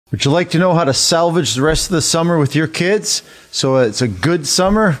Would you like to know how to salvage the rest of the summer with your kids so it's a good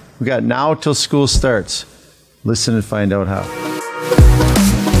summer? We got now till school starts. Listen and find out how.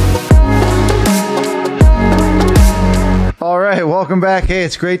 All right, welcome back. Hey,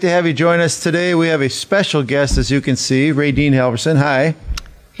 it's great to have you join us today. We have a special guest, as you can see, Raedean Halverson. Hi.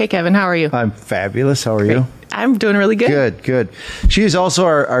 Hey, Kevin. How are you? I'm fabulous. How are you? I'm doing really good. Good. She is also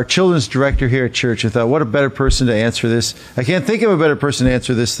our children's director here at church. I thought, what a better person to answer this. I can't think of a better person to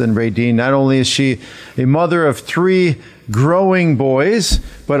answer this than Raedean. Not only is she a mother of 3 growing boys,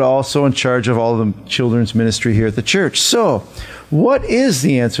 but also in charge of all of the children's ministry here at the church. So, what is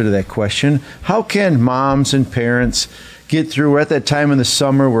the answer to that question? How can moms and parents get through? We're at that time in the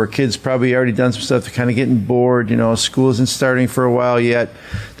summer where kids probably already done some stuff. They're kind of getting bored. You know, school isn't starting for a while yet.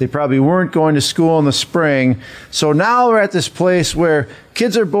 They probably weren't going to school in the spring. So now we're at this place where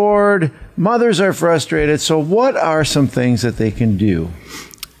kids are bored, mothers are frustrated. So what are some things that they can do?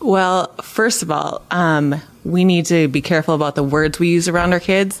 Well, first of all, we need to be careful about the words we use around our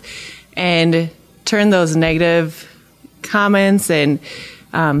kids and turn those negative comments and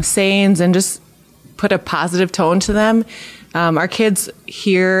sayings and just put a positive tone to them. Our kids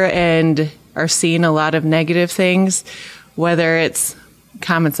hear and are seeing a lot of negative things, whether it's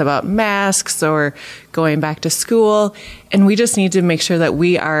comments about masks or going back to school. And we just need to make sure that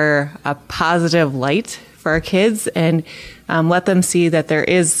we are a positive light for our kids and let them see that there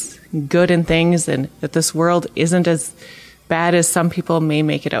is good in things and that this world isn't as bad as some people may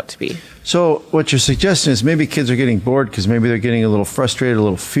make it out to be. So what you're suggesting is maybe kids are getting bored because maybe they're getting a little frustrated, a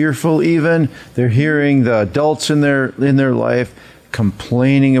little fearful even. They're hearing the adults in their life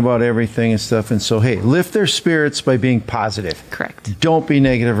complaining about everything and stuff. And so, hey, lift their spirits by being positive. Correct. Don't be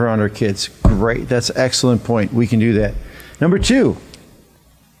negative around our kids. Great. That's an excellent point. We can do that. Number 2.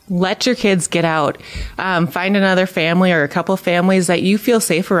 Let your kids get out. Find another family or a couple of families that you feel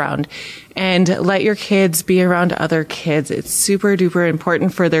safe around and let your kids be around other kids. It's super duper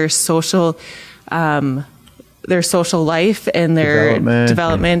important for their social life and their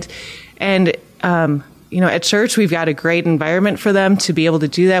development. And, at church, we've got a great environment for them to be able to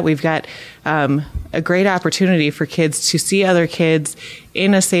do that. We've got a great opportunity for kids to see other kids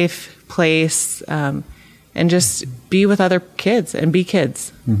in a safe place, and just be with other kids and be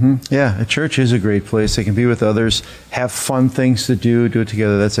kids. Mm-hmm. Yeah, a church is a great place. They can be with others, have fun things to do it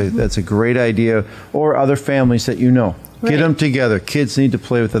together. That's a great idea. Or other families that you know. Right. Get them together. Kids need to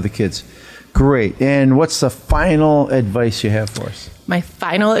play with other kids. Great. And what's the final advice you have for us? My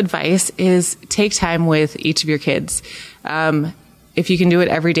final advice is take time with each of your kids. If you can do it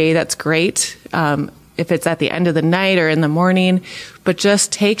every day, that's great. If it's at the end of the night or in the morning, but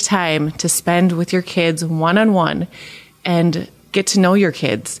just take time to spend with your kids one-on-one and get to know your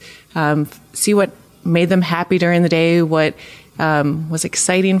kids. See what made them happy during the day, what was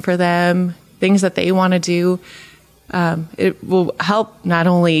exciting for them, things that they want to do. It will help not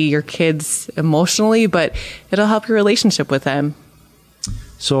only your kids emotionally, but it'll help your relationship with them.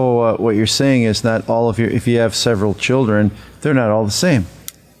 So what you're saying is not all of if you have several children, they're not all the same.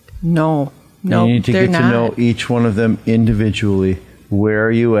 No, you need to get to know each one of them individually. Where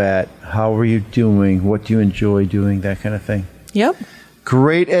are you at? How are you doing? What do you enjoy doing? That kind of thing. Yep.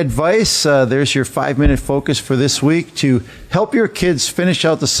 Great advice. There's your 5-minute focus for this week to help your kids finish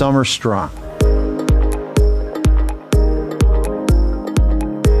out the summer strong.